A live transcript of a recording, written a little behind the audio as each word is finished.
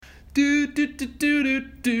Do do do do do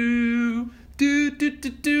do. Do do do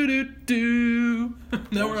do do do.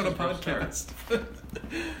 Now we're on a podcast.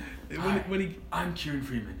 I'm Kieran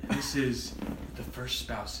Freeman. This is The First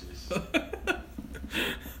Spouses.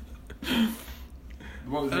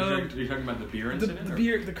 What was are you talking about the beer incident?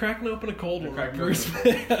 The Crackin open a cold one with Bruce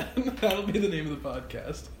Mann. That'll be the name of the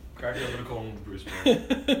podcast. Crackin open a cold one with Bruce Mann.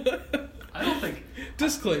 I don't think...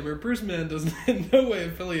 Disclaimer, Bruce Mann doesn't in no way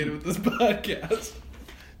affiliated with this podcast.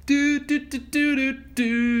 Do do do do do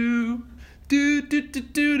do. Do do do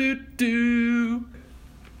do do do.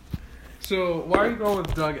 So, why are you going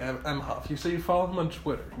with Doug Emhoff? You say you follow him on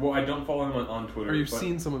Twitter. Well, I don't follow him on Twitter. Or you've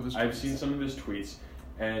seen some of his tweets. I've seen some of his tweets,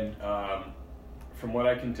 and from what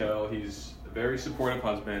I can tell, he's a very supportive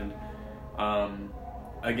husband.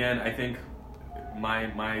 Again, I think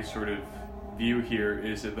my sort of view here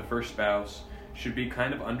is that the first spouse should be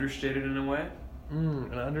kind of understated in a way.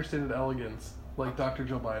 An understated elegance, like Dr.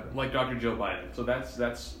 Joe Biden. Like Dr. Joe Biden. So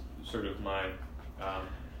that's sort of my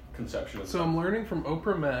conception of So I'm learning from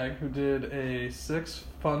Oprah Mag, who did a 6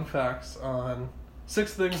 fun facts on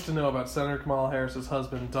 6 things to know about Senator Kamala Harris's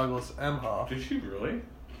husband, Douglas Emhoff. Did she really?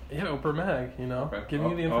 Yeah, Oprah Mag, you know. Okay.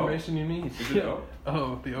 Giving you the information you need. Is it the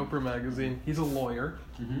Oprah magazine. He's a lawyer.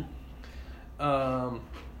 Mm-hmm.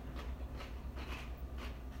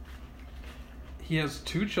 He has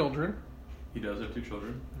 2 children. He does have 2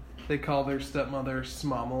 children. They call their stepmother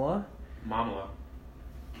Smamala. Mamala.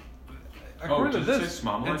 According to this,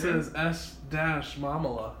 Smamala it says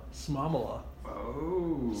S-Mamala. Smamala.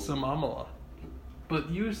 Oh. Samamala. But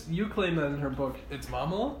you claim that in her book it's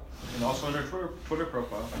Mamala? And also in her Twitter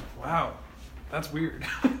profile. Wow. That's weird.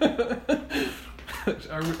 Are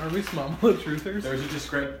we Smamala truthers? There's a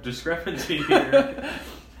discrepancy here.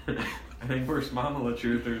 I think we're Smamala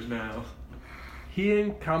truthers now. He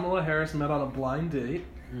and Kamala Harris met on a blind date.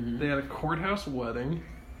 Mm-hmm. They had a courthouse wedding.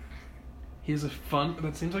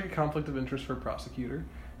 That seems like a conflict of interest for a prosecutor.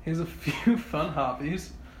 He has a few fun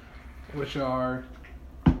hobbies, which are,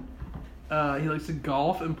 he likes to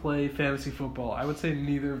golf and play fantasy football. I would say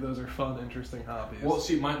neither of those are fun, interesting hobbies. Well,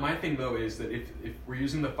 see, my thing, though, is that if we're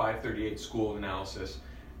using the 538 school of analysis,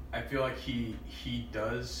 I feel like he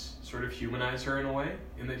does sort of humanize her in a way,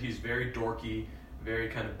 in that he's very dorky, very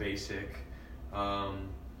kind of basic.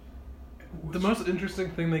 The most interesting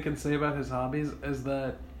thing they can say about his hobbies is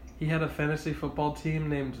that he had a fantasy football team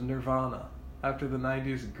named Nirvana, after the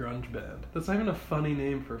 90s grunge band. That's not even a funny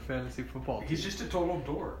name for a fantasy football team. He's just a total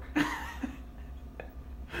dork.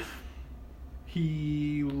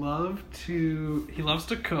 He loves to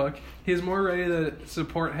cook. He's more ready to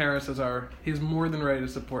support Harris he's more than ready to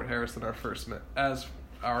support Harris than our first man. When was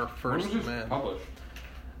this published?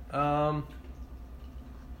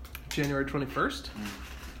 January 21st?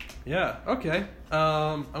 Yeah, okay.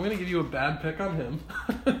 I'm going to give you a bad pick on him.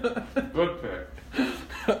 Good pick.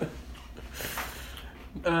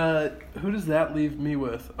 Who does that leave me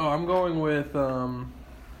with? Oh, I'm going with,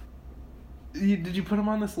 did you put him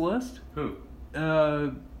on this list? Who?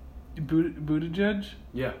 Buttigieg?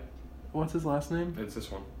 Yeah. What's his last name? It's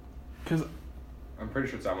this one. 'Cause I'm pretty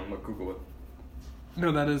sure it's that one. Look, Google it.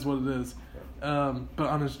 No, that is what it is. Yeah. But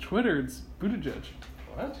on his Twitter, it's Buttigieg.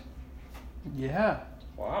 What? Yeah.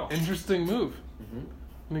 Wow. Interesting move. Mm-hmm. I'm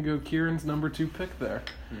going to go Kieran's number 2 pick there.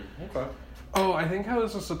 Okay. Oh, I think how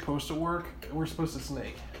this is supposed to work, we're supposed to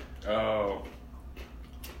snake. Oh.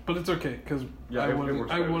 But it's okay, because I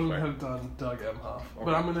wouldn't have done Doug Emhoff. Okay.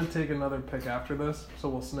 But I'm going to take another pick after this, so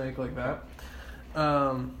we'll snake like that.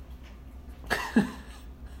 I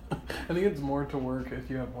think it's more to work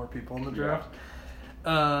if you have more people in the draft.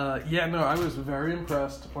 I was very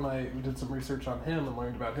impressed when I did some research on him and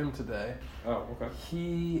learned about him today. Oh, okay.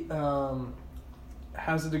 He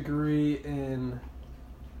has a degree in...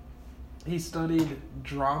 He studied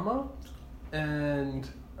drama and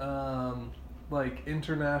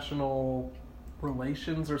international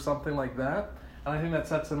relations or something like that. And I think that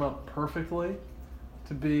sets him up perfectly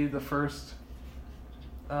to be the first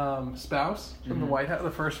spouse in the White House, the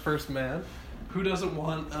first man. Who doesn't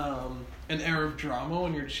want an air of drama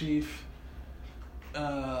when your chief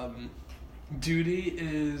duty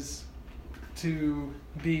is to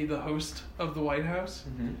be the host of the White House?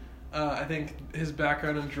 Mm-hmm. I think his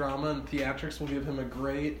background in drama and theatrics will give him a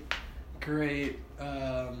great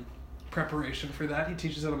preparation for that. He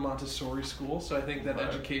teaches at a Montessori school, so I think that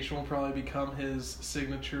education will probably become his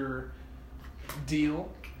signature deal.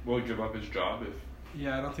 Will he give up his job if...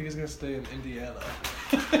 Yeah, I don't think he's going to stay in Indiana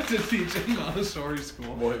to teach in Montessori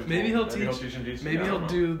school. Maybe he'll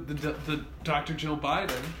do the the Dr. Jill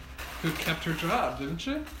Biden, who kept her job, didn't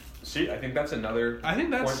she? See, I think that's another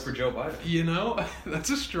point for Joe Biden. You know,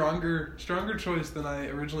 that's a stronger choice than I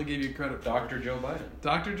originally gave you credit for. Dr. Joe Biden.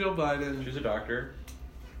 Dr. Joe Biden. She's a doctor.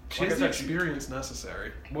 She has the experience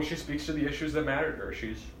necessary. Well, she speaks to the issues that matter to her.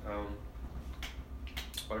 She's,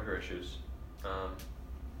 what are her issues?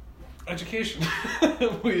 Education,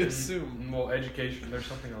 we assume. Well, education, there's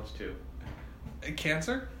something else too.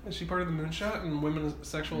 Cancer? Is she part of the moonshot and women's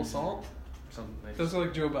sexual assault? Something like Those are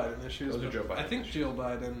like Joe Biden issues. Those are Joe Biden I think Jill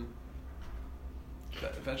Biden...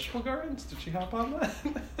 Vegetable gardens? Did she hop on that?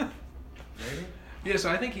 Maybe? Yeah, so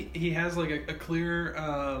I think he has like a clear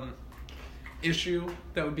issue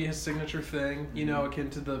that would be his signature thing, you know, akin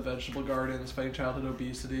to the vegetable gardens, fighting childhood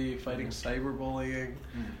obesity, fighting cyberbullying.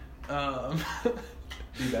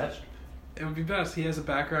 Be best. It would be best. He has a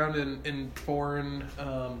background in foreign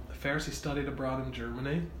affairs. He studied abroad in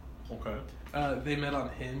Germany. Okay. They met on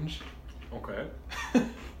Hinge. Okay.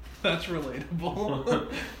 That's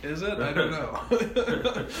relatable. Is it? I don't know.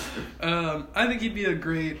 I think he'd be a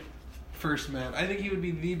great first man. I think he would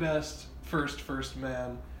be the best first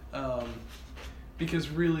man. Because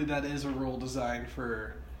really that is a role designed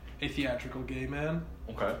for a theatrical gay man.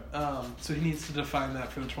 Okay. So he needs to define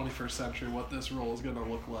that for the 21st century, what this role is going to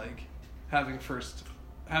look like. Having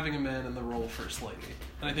a man in the role of First Lady.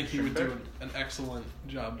 And I think he would do an excellent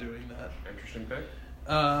job doing that. Interesting pick.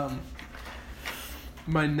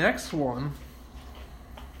 My next one,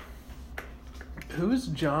 who is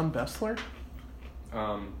John Bessler?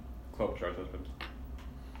 Klobuchar's husband.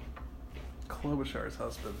 Klobuchar's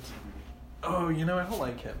husband. Oh, you know, I don't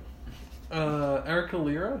like him. Erica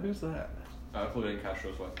Lira? Who's that? Julian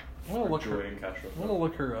Castro's wife. I want to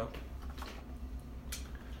look her up.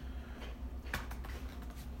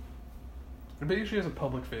 I bet you she has a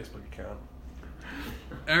public Facebook account.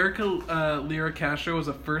 Erica Lira Castro was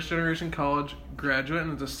a first-generation college graduate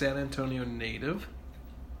and is a San Antonio native.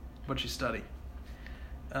 What'd she study?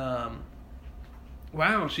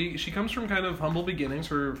 Wow, she comes from kind of humble beginnings.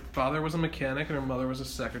 Her father was a mechanic and her mother was a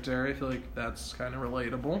secretary. I feel like that's kind of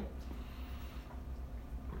relatable.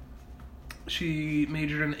 She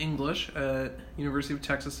majored in English at University of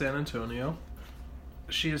Texas San Antonio.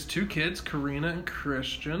 She has 2 kids, Karina and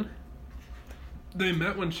Christian. They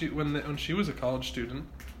met when she was a college student.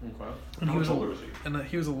 Okay. And he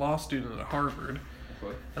was a law student at Harvard.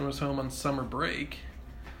 Okay. And was home on summer break.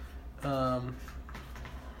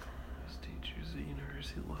 Teachers at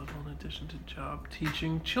university level in addition to job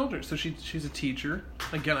teaching children. So she's a teacher.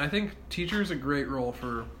 Again, I think teacher is a great role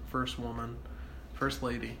for first woman, first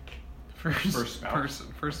lady, first spouse.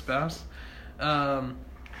 person, first spouse. I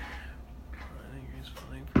think he's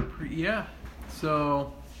funding for yeah.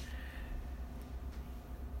 So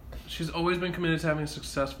she's always been committed to having a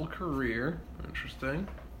successful career. Interesting.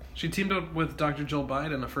 She teamed up with Dr. Jill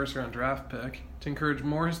Biden, a first-round draft pick, to encourage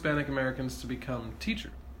more Hispanic Americans to become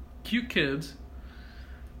teachers. Cute kids.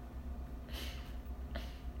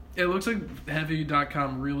 It looks like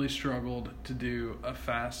Heavy.com really struggled to do a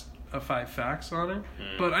 5 facts on it.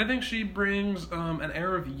 But I think she brings an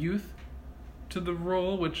air of youth to the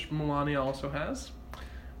role, which Melania also has.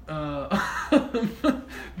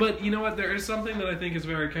 But you know what? There is something that I think is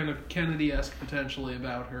very kind of Kennedy-esque potentially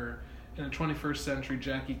about her in a 21st century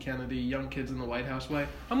Jackie Kennedy, young kids in the White House way.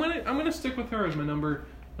 I'm gonna stick with her as my number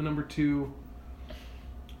 2,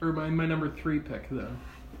 or my number 3 pick then.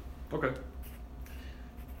 Okay.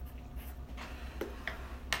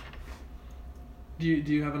 Do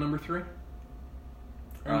you have a number 3? Are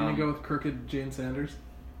you gonna go with crooked Jane Sanders?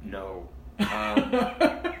 No.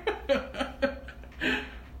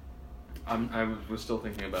 I was still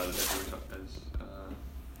thinking about it as we were talking.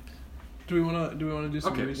 Do we want to do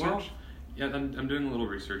some research? Well, yeah, I'm doing a little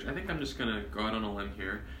research. I think I'm just gonna go out on a limb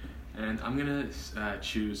here, and I'm gonna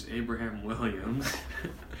choose Abraham Williams,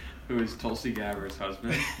 who is Tulsi Gabbard's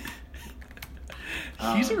husband.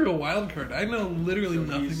 He's a real wild card. I know literally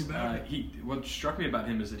nothing about him. What struck me about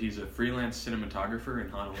him is that he's a freelance cinematographer in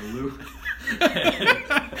Honolulu.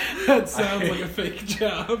 That sounds like a fake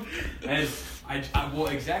job. And well,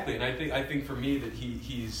 exactly. And I think for me that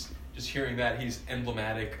he's just hearing that he's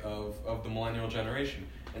emblematic of the millennial generation.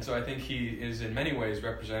 And so I think he is in many ways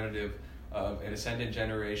representative of an ascendant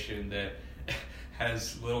generation that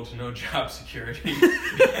has little to no job security.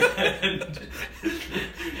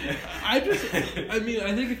 I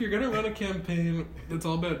think if you're going to run a campaign that's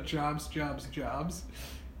all about jobs,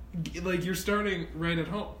 like you're starting right at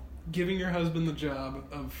home. Giving your husband the job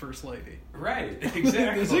of First Lady. Right,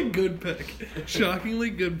 exactly. It's a good pick.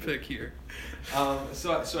 Shockingly good pick here.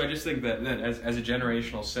 So I just think that as a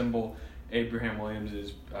generational symbol, Abraham Williams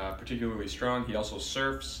is particularly strong. He also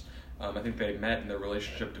surfs. I think they met and their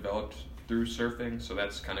relationship developed through surfing, so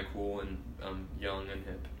that's kind of cool and young and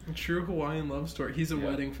hip. A true Hawaiian love story. He's a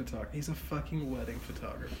wedding photographer. He's a fucking wedding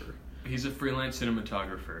photographer. He's a freelance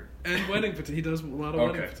cinematographer. And wedding photography. He does a lot of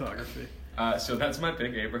wedding photography. So that's my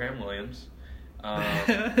pick, Abraham Williams.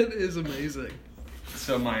 That is amazing.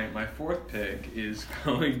 So my fourth pick is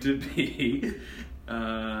going to be,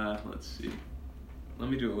 let's see. Let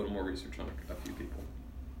me do a little more research on a few people.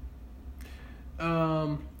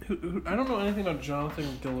 I don't know anything about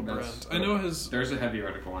Jonathan Gillibrand. I know There's a heavy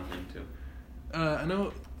article on him too. I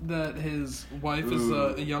know that his wife is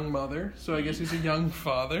a young mother, so I guess he's a young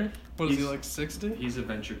father. Is he, like 60? He's a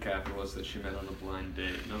venture capitalist that she met on a blind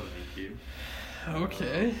date. No, thank you.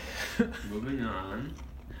 Okay. Moving on.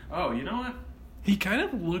 Oh, you know what? He kind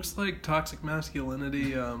of looks like toxic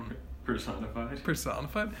masculinity.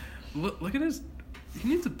 Personified. Look at his. He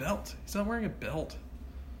needs a belt. He's not wearing a belt.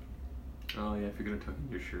 Oh yeah, if you're gonna tuck in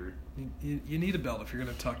your shirt. You need a belt if you're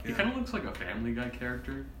gonna tuck in. He kind of looks like a Family Guy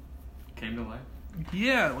character. Came to life.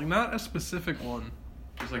 Yeah, like not a specific one.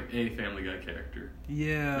 Just like a Family Guy character.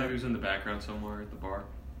 Yeah. Maybe he was in the background somewhere at the bar.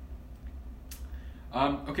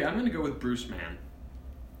 Okay, I'm gonna go with Bruce Mann.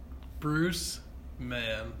 Bruce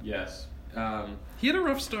Mann. Yes. He had a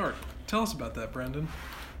rough start. Tell us about that, Brendan.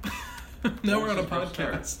 Now we're on a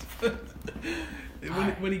podcast.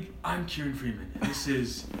 I'm Kieran Freeman. This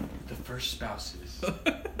is The First Spouses.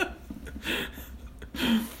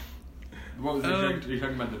 What was are you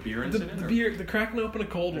talking about the beer incident? The cracking open a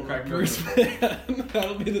cold one with Bruce Mann.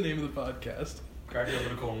 That'll be the name of the podcast. Cracking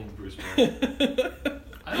open a cold one with Bruce Mann.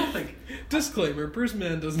 I don't think... Disclaimer, Bruce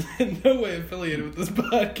Mann doesn't in no way affiliated with this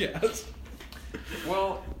podcast.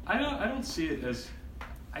 Well, I don't see it as...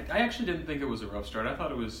 I actually didn't think it was a rough start. I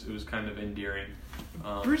thought it was kind of endearing.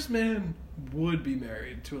 Bruce Mann would be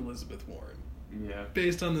married to Elizabeth Warren. Yeah.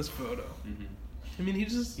 Based on this photo. Mm-hmm. I mean, he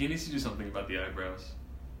needs to do something about the eyebrows.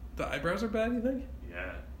 The eyebrows are bad, you think? Yeah.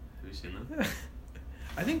 Have you seen them?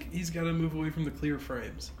 I think he's got to move away from the clear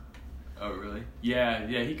frames. Oh really? Yeah.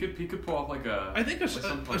 He could pull off like a. I think a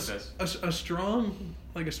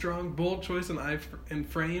strong bold choice in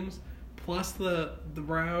frames plus the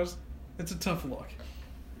brows. It's a tough look.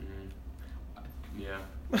 Yeah.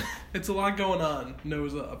 It's a lot going on.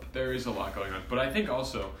 Nose up. There is a lot going on, but I think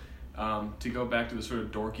also to go back to the sort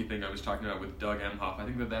of dorky thing I was talking about with Doug Emhoff, I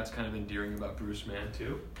think that's kind of endearing about Bruce Mann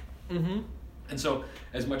too. Mm-hmm. And so,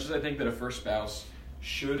 as much as I think that a first spouse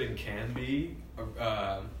should and can be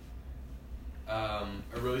a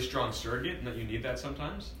really strong surrogate, and that you need that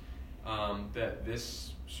sometimes, that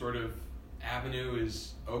this sort of avenue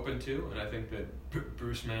is open to, and I think that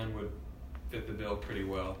Bruce Mann would fit the bill pretty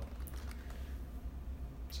well.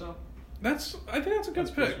 So, I think that's a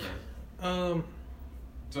good pick.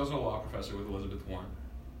 He's also a law professor with Elizabeth Warren.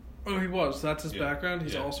 Oh, he was. That's his background.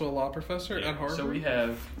 He's also a law professor at Harvard. So we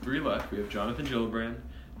have 3 left. We have Jonathan Gillibrand,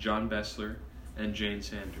 John Bessler, and Jane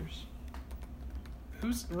Sanders.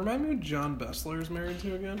 Remind me who John Bessler is married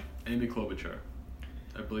to again? Amy Klobuchar.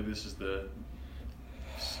 I believe this is the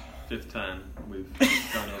 5th time we've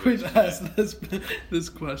gone over we've asked this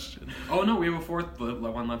question. Oh no, we have a 4th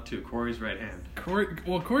one left too. Corey's right hand.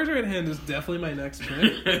 Corey's right hand is definitely my next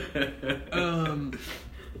pick.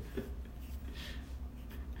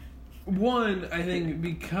 One, I think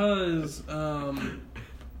because I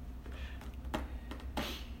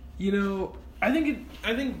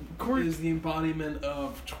think Corey is the embodiment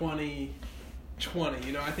of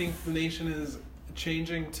 2020. I think the nation is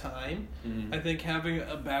changing time. Mm-hmm. I think having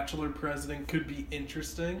a bachelor president could be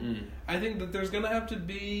interesting. Mm-hmm. I think that there's going to have to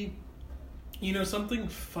be, something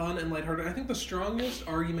fun and lighthearted. I think the strongest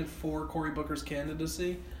argument for Cory Booker's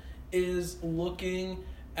candidacy is looking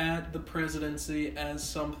at the presidency as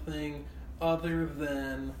something other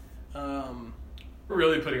than... We're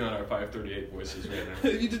really putting on our 538 voices right now.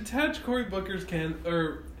 You detach Cory Booker's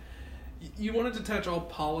you want to detach all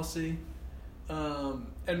policy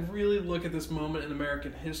and really look at this moment in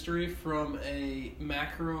American history from a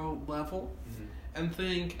macro level, mm-hmm. and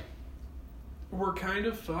think we're kind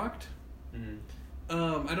of fucked.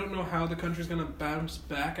 Mm-hmm. I don't know how the country's going to bounce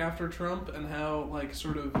back after Trump, and how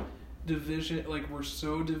sort of division, we're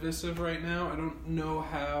so divisive right now. I don't know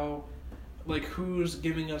how, who's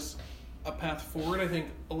giving us a path forward. I think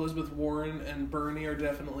Elizabeth Warren and Bernie are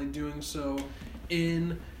definitely doing so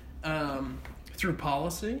through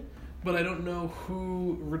policy, but I don't know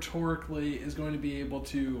who rhetorically is going to be able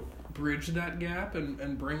to bridge that gap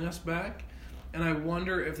and bring us back. And I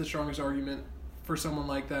wonder if the strongest argument for someone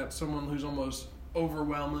like that, someone who's almost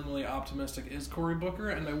overwhelmingly optimistic, is Cory Booker.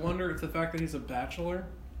 And I wonder if the fact that he's a bachelor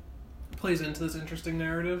plays into this interesting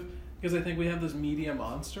narrative, because I think we have this media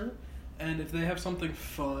monster, and if they have something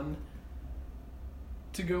fun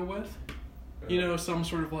to go with, You know, some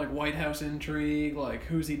sort of, like, White House intrigue, like,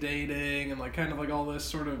 who's he dating, and, like, kind of, like, all this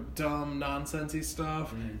sort of dumb, nonsensy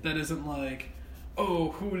stuff that isn't, like,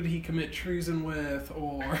 oh, who did he commit treason with,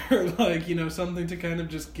 or, like, you know, something to kind of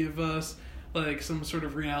just give us, like, some sort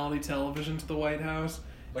of reality television to the White House.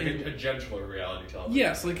 Like a gentler reality television.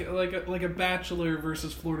 Yes, like a Bachelor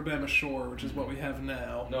versus Florida Bama Shore, which is what we have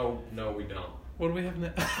now. No, we don't. What do we have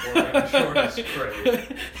now? Florida Bama Shore is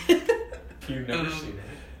great. You've never seen it.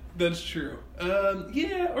 That's true.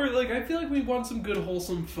 Yeah, or like I feel like we want some good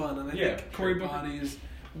wholesome fun, and I think Cory Booker's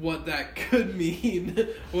what that could mean,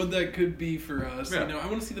 what that could be for us. Yeah. You know, I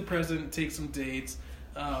want to see the president take some dates,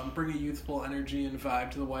 bring a youthful energy and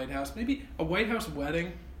vibe to the White House. Maybe a White House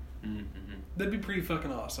wedding. Mm-hmm. That'd be pretty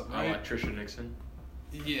fucking awesome, right? Like Trisha Nixon.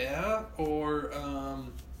 Yeah, or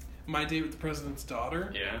My Date with the President's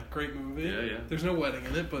Daughter. Yeah. Great movie. Yeah. There's no wedding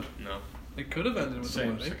in it, but no. It could have ended with a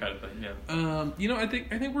wedding. Same kind of thing, yeah. You know, I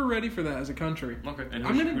think we're ready for that as a country. Okay. And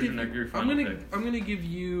I'm gonna give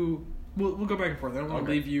you. We'll go back and forth. I don't want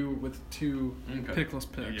to leave you with two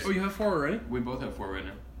pickless picks. Yeah. Oh, you have 4 already? We both have 4 right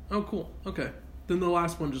now. Oh, cool. Okay. Then the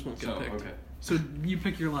last one just won't get picked. Okay. So you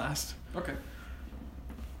pick your last. Okay.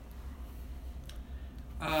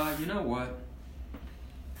 You know what?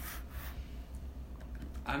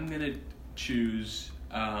 I'm gonna choose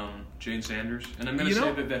Jane Sanders, and I'm gonna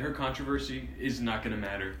say that her controversy is not gonna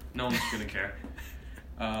matter. No one's gonna care.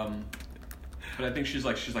 But I think she's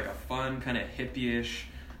like a fun kind of hippie-ish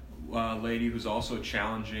lady who's also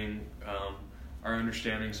challenging our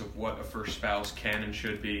understandings of what a first spouse can and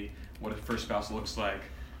should be, what a first spouse looks like,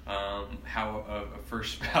 how a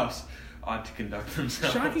first spouse ought to conduct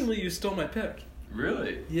themselves. Shockingly, you stole my pick.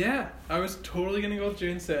 Really? Yeah, I was totally gonna go with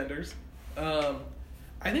Jane Sanders. I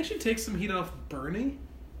think she takes some heat off Bernie.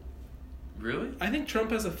 Really? I think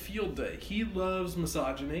Trump has a field day. He loves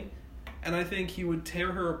misogyny, and I think he would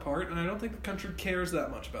tear her apart, and I don't think the country cares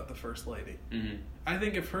that much about the First Lady. Mm-hmm. I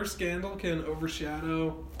think if her scandal can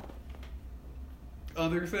overshadow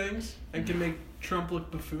other things and can make Trump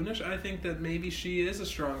look buffoonish, I think that maybe she is a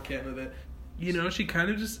strong candidate. You know, she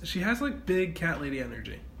has like big cat lady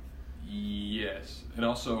energy. Yes. And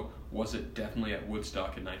also, was it definitely at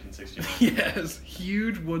Woodstock in 1969? Yes.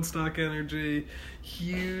 Huge Woodstock energy.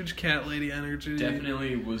 Huge cat lady energy.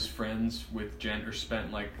 Definitely was friends with or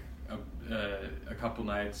spent like a couple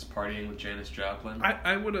nights partying with Janis Joplin.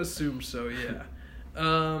 I would assume so, yeah.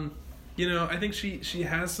 You know, I think she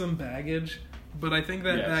has some baggage, but I think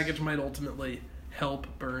that baggage might ultimately help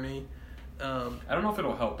Bernie. I don't know if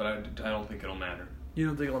it'll help, but I don't think it'll matter. You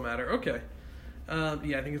don't think it'll matter? Okay.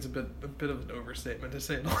 Yeah, I think it's a bit of an overstatement to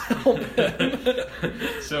say it'll help.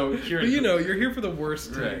 So but you know, you're here for the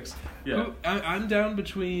worst takes. Yeah. I'm down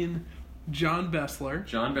between John Bessler,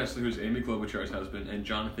 who's Amy Klobuchar's husband, and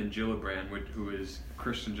Jonathan Gillibrand, who is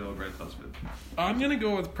Kristen Gillibrand's husband. I'm gonna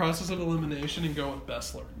go with process of elimination and go with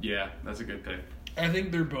Bessler. Yeah, that's a good pick. I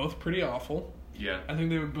think they're both pretty awful. Yeah. I think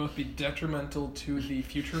they would both be detrimental to the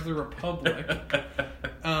future of the republic.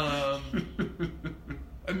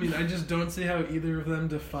 I mean, I just don't see how either of them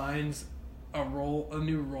defines a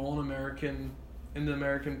new role in the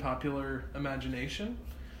American popular imagination.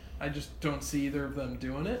 I just don't see either of them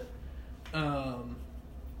doing it.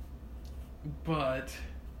 But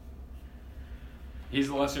he's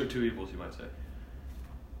the lesser of two evils, you might say.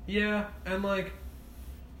 Yeah, and like,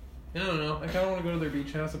 I don't know. I kind of want to go to their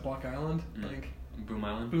beach house at Block Island, like Boom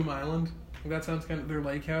Island. Boom Island. That sounds kind of their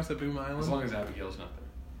lake house at Boom Island. As long as Abigail's not there.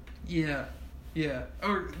 Yeah. Yeah,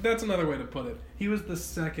 or that's another way to put it. He was the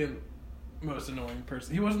second most annoying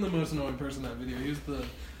person. He wasn't the most annoying person in that video. He was the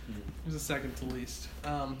second to least.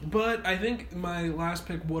 But I think my last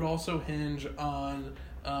pick would also hinge on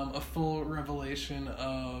a full revelation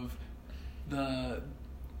of the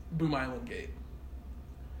Boom Island Gate.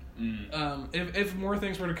 If more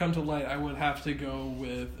things were to come to light, I would have to go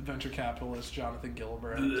with venture capitalist Jonathan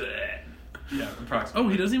Gillibrand. Yeah, approximately. Oh,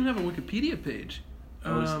 he doesn't even have a Wikipedia page.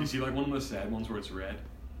 Is he like one of those sad ones where it's red?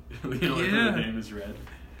 Like the name is red.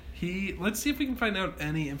 Let's see if we can find out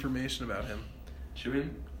any information about him. Should we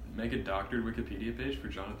make a doctored Wikipedia page for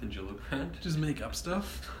Jonathan Gillibrand? Just make up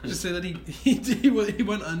stuff. Just say that he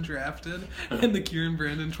went undrafted in the Kieran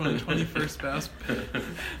Brandon 2020 first spouse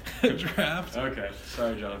draft. Okay,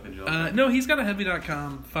 sorry, Jonathan Gillibrand. No, he's got a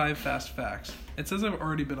heavy.com 5 fast facts. It says I've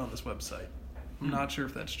already been on this website. I'm not sure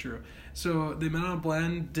if that's true. So they met on a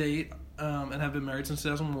blind date and have been married since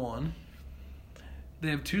 2001. They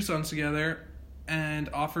have 2 sons together and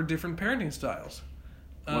offer different parenting styles.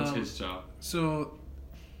 What's his style? So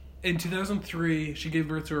in 2003, she gave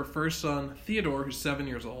birth to her first son, Theodore, who's 7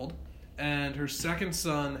 years old. And her second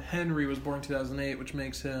son, Henry, was born in 2008, which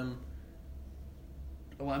makes him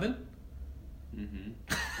 11?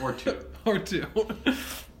 Mm-hmm. Or two. Or two.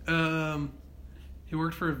 He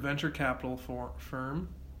worked for a venture capital firm.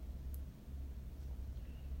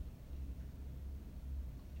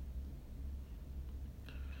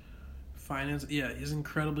 Finance. Yeah, he's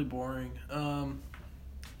incredibly boring.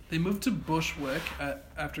 They moved to Bushwick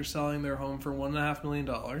after selling their home for $1.5 million.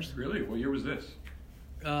 Really? What year was this?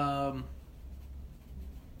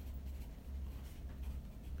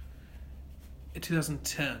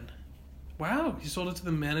 2010. Wow, he sold it to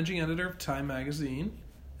the managing editor of Time magazine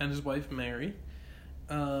and his wife Mary.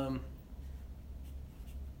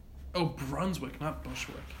 Brunswick, not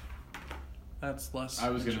Bushwick. That's less. I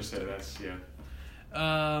was gonna say that's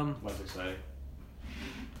less exciting.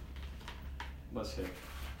 Less hip.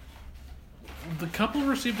 The couple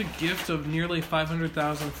received a gift of nearly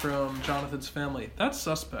 $500,000 from Jonathan's family. That's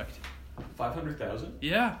suspect. 500,000?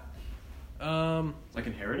 Yeah. Like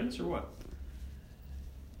inheritance or what?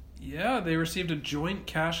 Yeah, they received a joint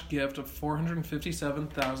cash gift of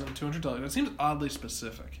 $457,200. That seems oddly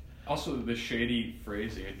specific. Also, the shady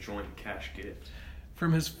phrasing, a joint cash gift.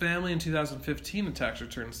 From his family in 2015, a tax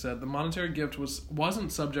return said the monetary gift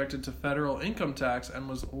wasn't subjected to federal income tax and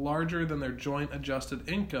was larger than their joint adjusted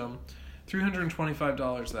income,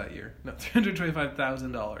 $325 that year. No,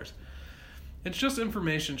 $325,000. It's just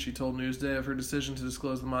information, she told Newsday of her decision to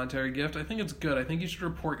disclose the monetary gift. I think it's good. I think you should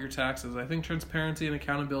report your taxes. I think transparency and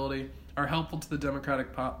accountability are helpful to the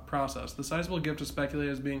democratic process. The sizable gift is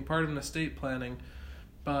speculated as being part of an estate planning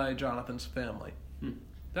by Jonathan's family.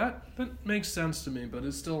 That makes sense to me, but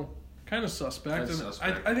it's still kind of suspect. That's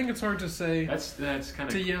suspect. I think it's hard to say. That's kind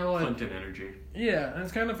of yell at Clinton energy. Yeah, and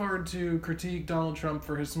it's kind of hard to critique Donald Trump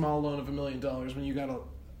for his small loan of $1 million when you got a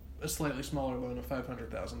slightly smaller loan of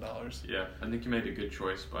 $500,000. Yeah, I think you made a good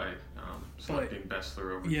choice by selecting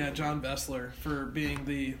Bessler over. Yeah, John Bessler for being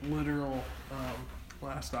the literal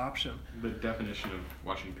last option. The definition of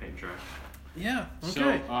watching paint dry. Yeah.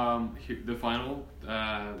 Okay. So the final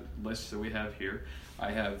list that we have here,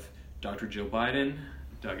 I have Dr. Jill Biden,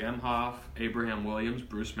 Doug Emhoff, Abraham Williams,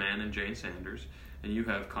 Bruce Mann, and Jane Sanders, and you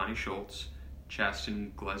have Connie Schultz,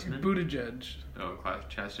 Chasten Glesman. Buttigieg. Oh,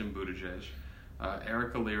 Chasten Buttigieg.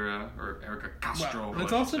 Erica Lira, or Erica Castro. Wow.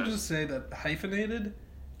 Let's also just say that hyphenated,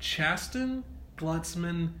 Chasten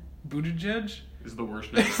Glucksman Buttigieg is the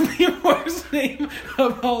worst name. It's the worst name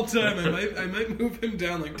of all time. I might move him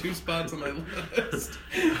down like 2 spots on my list.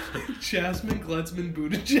 Chasman Glucksman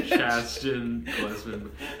Buttigieg. Chasten Glesman.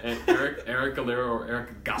 And Erica Lira, or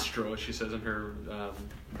Erica Castro, as she says in her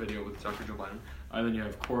video with Dr. Joe Biden. And then you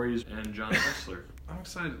have Corey's and John Bessler. I'm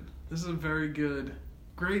excited. This is a very good...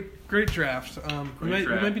 Great draft. We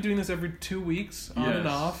might be doing this every 2 weeks, on and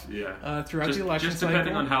off, throughout the election just cycle.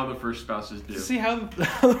 depending on how the first spouses do. To see how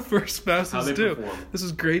the first spouses do. Perform. This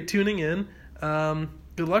is great tuning in.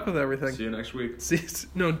 Good luck with everything. See you next week.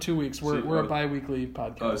 No, 2 weeks. We're a bi-weekly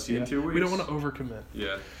podcast. Oh, see you in 2 weeks. We don't want to overcommit.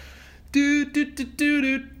 Yeah. Do do do do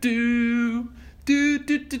do do do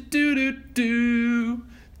do do do do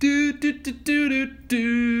do do do do do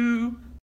do.